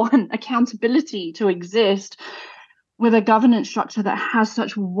all want accountability to exist with a governance structure that has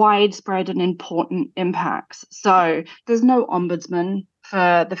such widespread and important impacts. So there's no ombudsman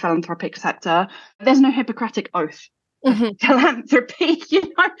for the philanthropic sector. There's no Hippocratic oath. Philanthropy,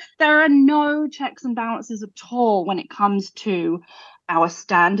 there are no checks and balances at all when it comes to our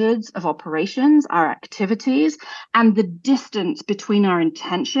standards of operations, our activities, and the distance between our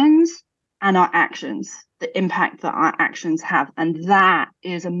intentions and our actions, the impact that our actions have. And that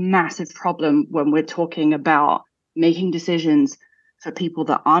is a massive problem when we're talking about making decisions for people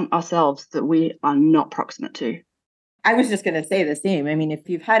that aren't ourselves, that we are not proximate to. I was just going to say the same. I mean, if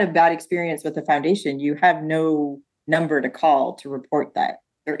you've had a bad experience with the foundation, you have no number to call to report that.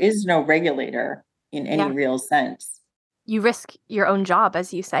 There is no regulator in any real sense. You risk your own job,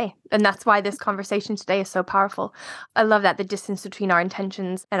 as you say. And that's why this conversation today is so powerful. I love that, the distance between our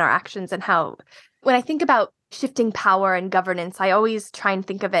intentions and our actions, and how, when I think about shifting power and governance, I always try and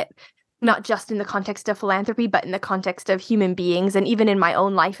think of it not just in the context of philanthropy, but in the context of human beings. And even in my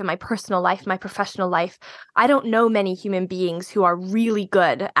own life, in my personal life, my professional life, I don't know many human beings who are really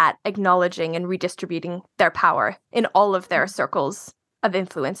good at acknowledging and redistributing their power in all of their circles of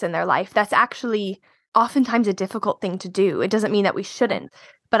influence in their life. That's actually oftentimes a difficult thing to do. It doesn't mean that we shouldn't,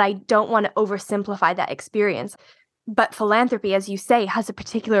 but I don't want to oversimplify that experience. But philanthropy, as you say, has a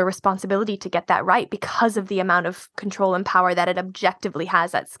particular responsibility to get that right because of the amount of control and power that it objectively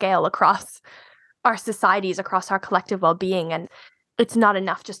has at scale across our societies, across our collective well-being. And it's not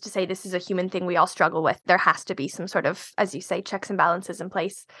enough just to say this is a human thing we all struggle with. There has to be some sort of, as you say, checks and balances in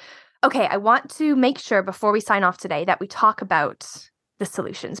place. Okay, I want to make sure before we sign off today that we talk about the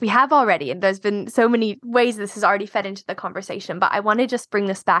solutions. We have already, and there's been so many ways this has already fed into the conversation, but I want to just bring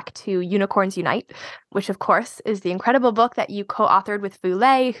this back to Unicorns Unite, which of course is the incredible book that you co-authored with Vu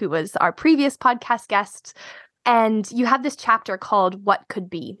Le, who was our previous podcast guest. And you have this chapter called What Could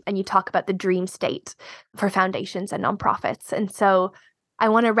Be, and you talk about the dream state for foundations and nonprofits. And so I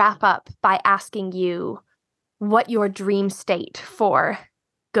want to wrap up by asking you what your dream state for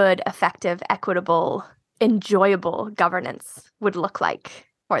good, effective, equitable, enjoyable governance would look like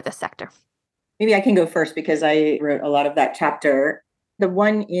for the sector. Maybe I can go first because I wrote a lot of that chapter. The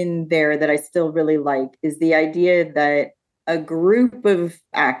one in there that I still really like is the idea that a group of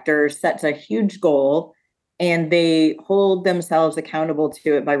actors sets a huge goal and they hold themselves accountable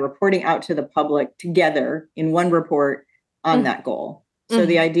to it by reporting out to the public together in one report on that goal. So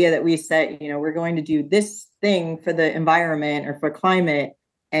the idea that we set, we're going to do this thing for the environment or for climate,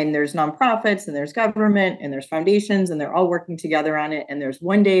 and there's nonprofits and there's government and there's foundations and they're all working together on it. And there's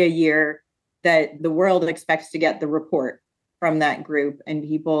one day a year that the world expects to get the report from that group and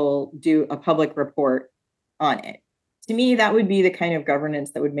people do a public report on it. To me, that would be the kind of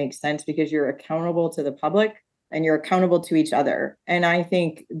governance that would make sense because you're accountable to the public and you're accountable to each other. And I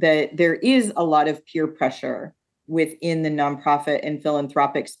think that there is a lot of peer pressure within the nonprofit and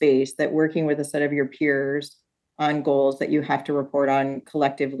philanthropic space that working with a set of your peers on goals that you have to report on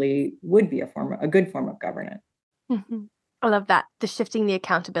collectively would be a good form of governance. I love that. The shifting the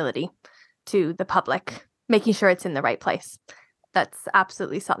accountability to the public, making sure it's in the right place. That's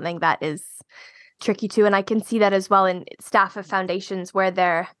absolutely something that is tricky too. And I can see that as well in staff of foundations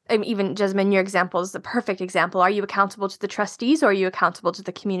where even Jessamyn, your example is the perfect example. Are you accountable to the trustees or are you accountable to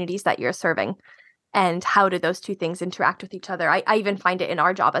the communities that you're serving? And how do those two things interact with each other? I even find it in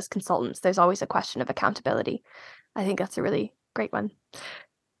our job as consultants. There's always a question of accountability. I think that's a really great one.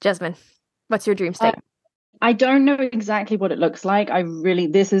 Jessamyn, what's your dream state? I don't know exactly what it looks like.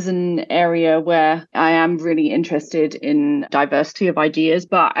 This is an area where I am really interested in diversity of ideas,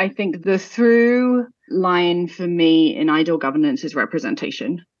 but I think the through line for me in ideal governance is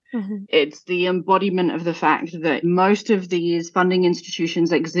representation. It's the embodiment of the fact that most of these funding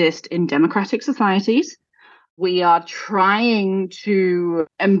institutions exist in democratic societies. We are trying to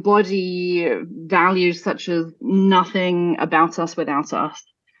embody values such as nothing about us without us.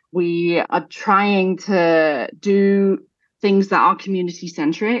 We are trying to do things that are community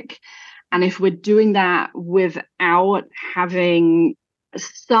centric. And if we're doing that without having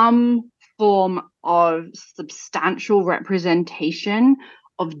some form of substantial representation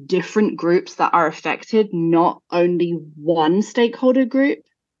of different groups that are affected, not only one stakeholder group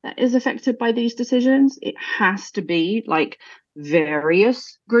that is affected by these decisions, it has to be like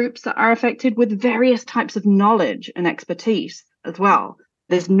various groups that are affected with various types of knowledge and expertise as well.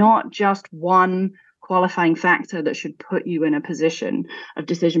 There's not just one qualifying factor that should put you in a position of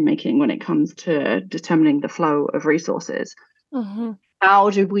decision making when it comes to determining the flow of resources. How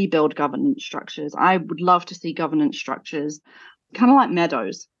do we build governance structures? I would love to see governance structures kind of like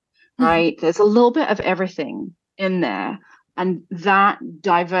meadows, right? There's a little bit of everything in there. And that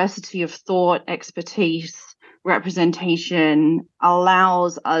diversity of thought, expertise, representation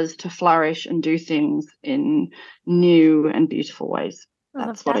allows us to flourish and do things in new and beautiful ways.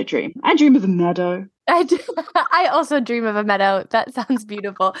 That's what I dream. I dream of a meadow. I do. I also dream of a meadow. That sounds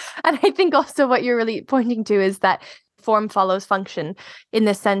beautiful. And I think also what you're really pointing to is that form follows function in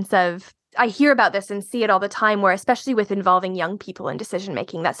the sense of, I hear about this and see it all the time where, especially with involving young people in decision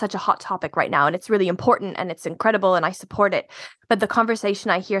making, that's such a hot topic right now. And it's really important and it's incredible and I support it. But the conversation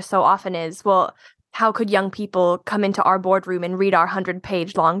I hear so often is, well, how could young people come into our boardroom and read our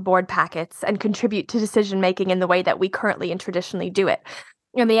 100-page long board packets and contribute to decision making in the way that we currently and traditionally do it?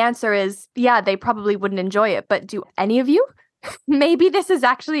 And the answer is, yeah, they probably wouldn't enjoy it. But do any of you? Maybe this is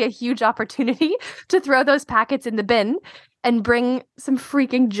actually a huge opportunity to throw those packets in the bin and bring some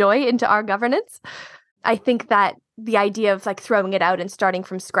freaking joy into our governance. I think that the idea of like throwing it out and starting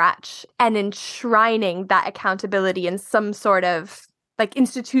from scratch and enshrining that accountability in some sort of like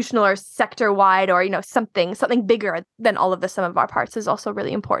institutional or sector-wide or, something bigger than all of the sum of our parts is also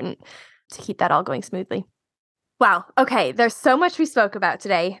really important to keep that all going smoothly. Wow. Okay. There's so much we spoke about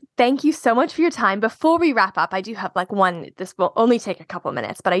today. Thank you so much for your time. Before we wrap up, I do have this will only take a couple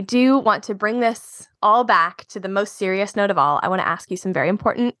minutes, but I do want to bring this all back to the most serious note of all. I want to ask you some very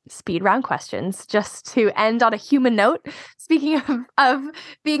important speed round questions just to end on a human note. Speaking of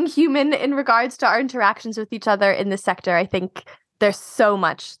being human in regards to our interactions with each other in this sector, I think there's so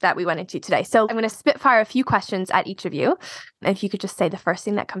much that we went into today. So I'm going to spitfire a few questions at each of you. If you could just say the first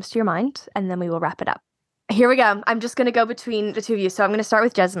thing that comes to your mind, and then we will wrap it up. Here we go. I'm just going to go between the two of you. So I'm going to start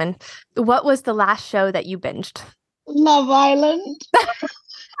with Jessamyn. What was the last show that you binged? Love Island.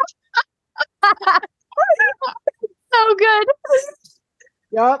 So good.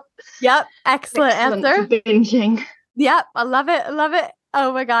 Yep. Excellent answer. Binging. Yep. I love it.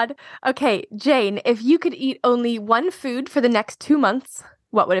 Oh my God. Okay, Jane, if you could eat only one food for the next 2 months,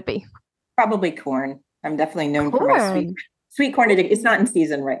 what would it be? Probably corn. I'm definitely known for my sweet corn. It's not in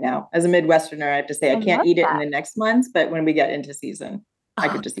season right now. As a Midwesterner, I have to say I can't eat it in the next months, but when we get into season, I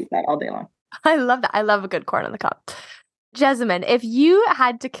could just eat that all day long. I love that. I love a good corn on the cob. Jessamyn, if you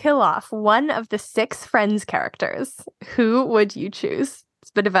had to kill off one of the 6 Friends characters, who would you choose?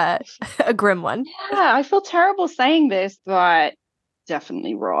 It's a bit of a grim one. Yeah, I feel terrible saying this, but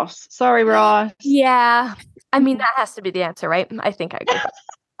definitely Ross. Sorry, Ross. Yeah. I mean, that has to be the answer, right? I think I agree.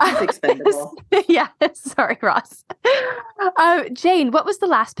 It's expendable. Yeah. Sorry, Ross. Jane, what was the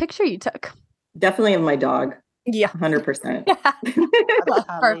last picture you took? Definitely of my dog. Yeah. 100%.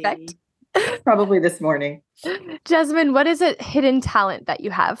 Perfect. Probably this morning. Jessamyn, what is a hidden talent that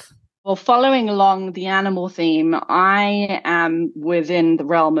you have? Well, following along the animal theme, I am within the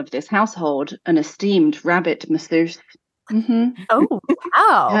realm of this household an esteemed rabbit masseuse. Mm-hmm. Oh,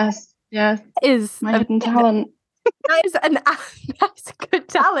 wow. Yes. Is my hidden talent. That's a good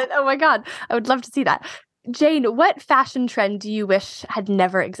talent. Oh my God. I would love to see that. Jane, what fashion trend do you wish had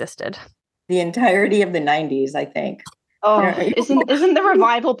never existed? The entirety of the 90s, I think. Oh, isn't the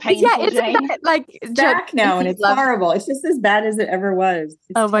revival painful, yeah, it's Jane? Back now, and it's horrible. It's just as bad as it ever was.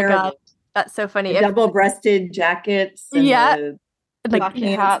 It's my terrible. God. That's so funny. Double-breasted jackets. And like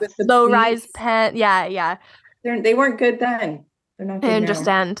pants with the low-rise pants. Yeah. They weren't good then. They're not good I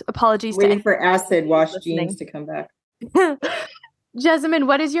understand. now. Apologies. Waiting for acid wash jeans to come back. Jessamyn,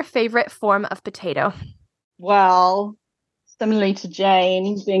 what is your favorite form of potato? Well, similarly to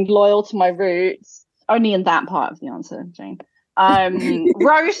Jane, being loyal to my roots, only in that part of the answer, Jane.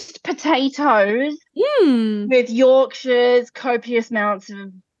 Roast potatoes with Yorkshires, copious amounts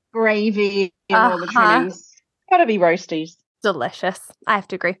of gravy and all the trimmings. Gotta be roasties. Delicious. I have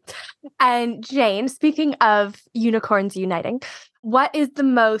to agree. And Jane, speaking of unicorns uniting, what is the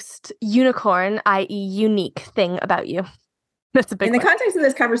most unicorn, i.e. unique thing about you? That's a big In the context of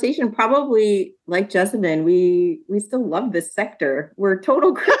this conversation, probably like Jessamyn, we still love this sector. We're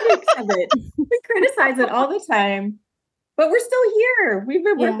total critics of it. We criticize it all the time, but we're still here. We've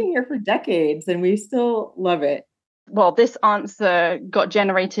been working here for decades and we still love it. Well, this answer got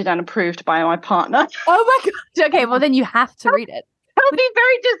generated and approved by my partner. Oh my God. Okay, well then you have to read it. I'll be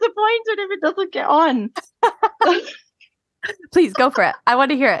very disappointed if it doesn't get on. Please go for it. I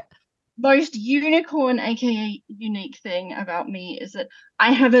want to hear it. Most unicorn, aka unique thing about me is that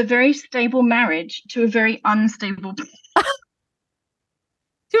I have a very stable marriage to a very unstable to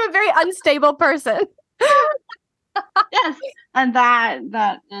a very unstable person. Yes. And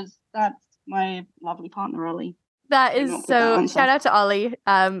that's my lovely partner, Ollie. That is so shout out to Ollie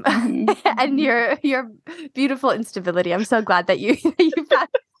and your beautiful instability. I'm so glad that you found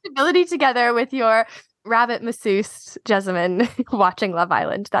stability together with your rabbit masseuse, Jessamyn, watching Love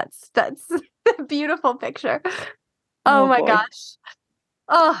Island. That's a beautiful picture. Oh my gosh.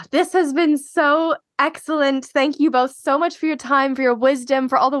 Oh, this has been so excellent. Thank you both so much for your time, for your wisdom,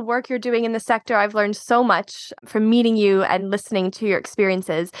 for all the work you're doing in the sector. I've learned so much from meeting you and listening to your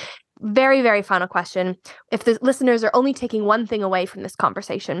experiences. Very, very final question. If the listeners are only taking one thing away from this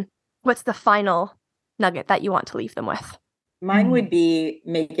conversation, what's the final nugget that you want to leave them with? Mine would be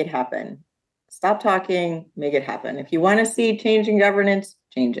make it happen. Stop talking, make it happen. If you want to see change in governance,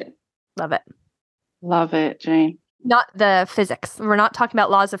 change it. Love it. Love it, Jane. Not the physics. We're not talking about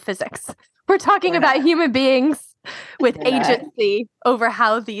laws of physics. We're talking about human beings with agency over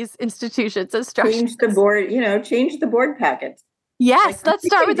how these institutions are structured. Change the board, change the board packets. Yes, let's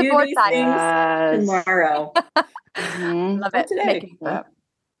start with the board packets tomorrow. Love it.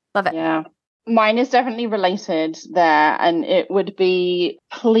 Love it. Yeah. Mine is definitely related there, and it would be,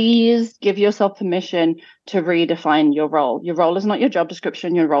 please give yourself permission to redefine your role. Your role is not your job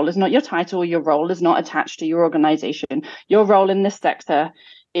description. Your role is not your title. Your role is not attached to your organization. Your role in this sector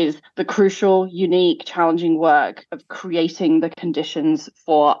is the crucial, unique, challenging work of creating the conditions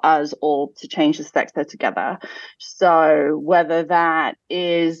for us all to change the sector together. So whether that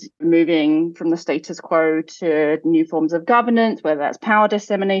is moving from the status quo to new forms of governance, whether that's power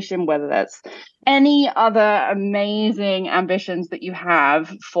dissemination, whether that's any other amazing ambitions that you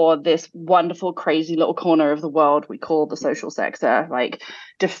have for this wonderful, crazy little corner of the world we call the social sector, like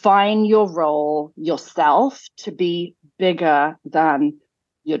define your role yourself to be bigger than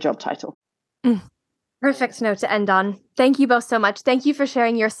your job title. Perfect note to end on. Thank you both so much. Thank you for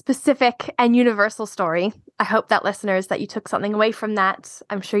sharing your specific and universal story. I hope that listeners, that you took something away from that.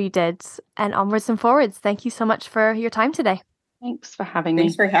 I'm sure you did. And onwards and forwards. Thank you so much for your time today. Thanks for having me.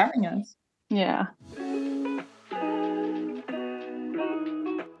 Thanks for having us. Yeah.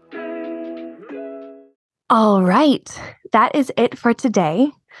 All right. That is it for today.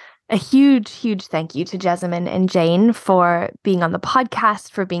 A huge, huge thank you to Jessamyn and Jane for being on the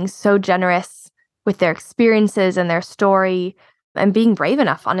podcast, for being so generous with their experiences and their story, and being brave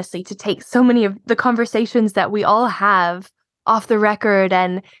enough, honestly, to take so many of the conversations that we all have off the record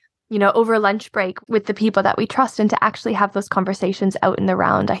and, over lunch break with the people that we trust, and to actually have those conversations out in the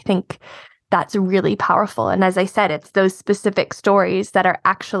round. I think that's really powerful. And as I said, it's those specific stories that are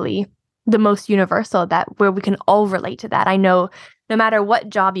actually the most universal, where we can all relate to that. I know no matter what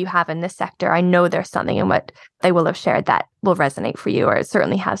job you have in this sector, I know there's something in what they will have shared that will resonate for you, or it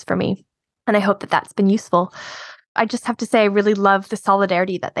certainly has for me. And I hope that that's been useful. I just have to say, I really love the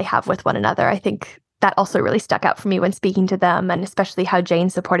solidarity that they have with one another. I think that also really stuck out for me when speaking to them, and especially how Jane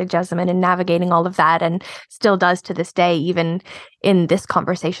supported Jessamyn in navigating all of that, and still does to this day, even in this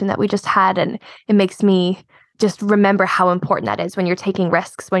conversation that we just had. And it makes me just remember how important that is when you're taking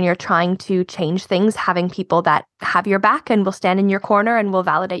risks, when you're trying to change things. Having people that have your back and will stand in your corner and will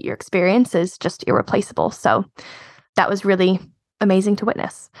validate your experience is just irreplaceable. So that was really amazing to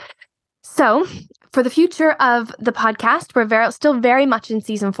witness. So for the future of the podcast, we're still very much in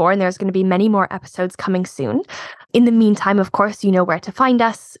season 4, and there's going to be many more episodes coming soon. In the meantime, of course, you know where to find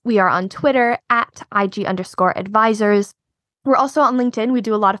us. We are on Twitter at IG_advisors. We're also on LinkedIn. We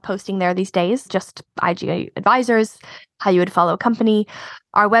do a lot of posting there these days, just IG Advisors, how you would follow a company.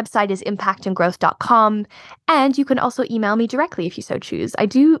 Our website is impactandgrowth.com, and you can also email me directly if you so choose. I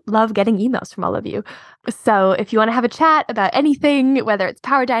do love getting emails from all of you. So if you want to have a chat about anything, whether it's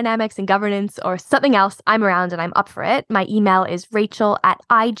power dynamics and governance or something else, I'm around and I'm up for it. My email is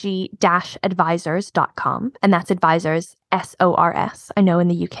rachel@ig-advisors.com, and that's advisors, SORS. I know in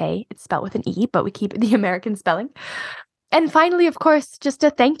the UK it's spelled with an E, but we keep it the American spelling. And finally, of course, just a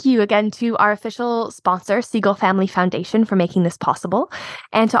thank you again to our official sponsor, Siegel Family Foundation, for making this possible,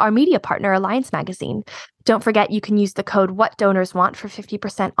 and to our media partner, Alliance Magazine. Don't forget, you can use the code WhatDonorsWant for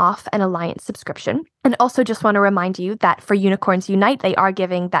 50% off an Alliance subscription. And also just want to remind you that for Unicorns Unite, they are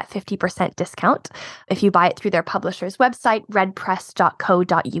giving that 50% discount. If you buy it through their publisher's website,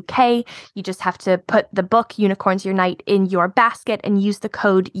 redpress.co.uk, you just have to put the book Unicorns Unite in your basket and use the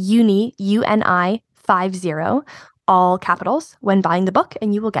code UNI, UNI50, all capitals, when buying the book,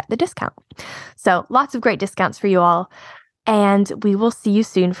 and you will get the discount. So lots of great discounts for you all. And we will see you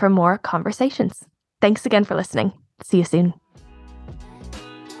soon for more conversations. Thanks again for listening. See you soon.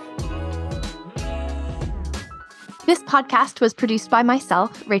 This podcast was produced by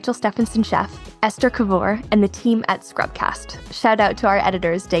myself, Rachel Stephenson-Sheff, Esther Kavor, and the team at Scrubcast. Shout out to our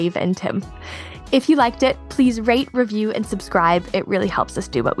editors, Dave and Tim. If you liked it, please rate, review, and subscribe. It really helps us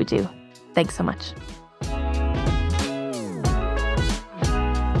do what we do. Thanks so much.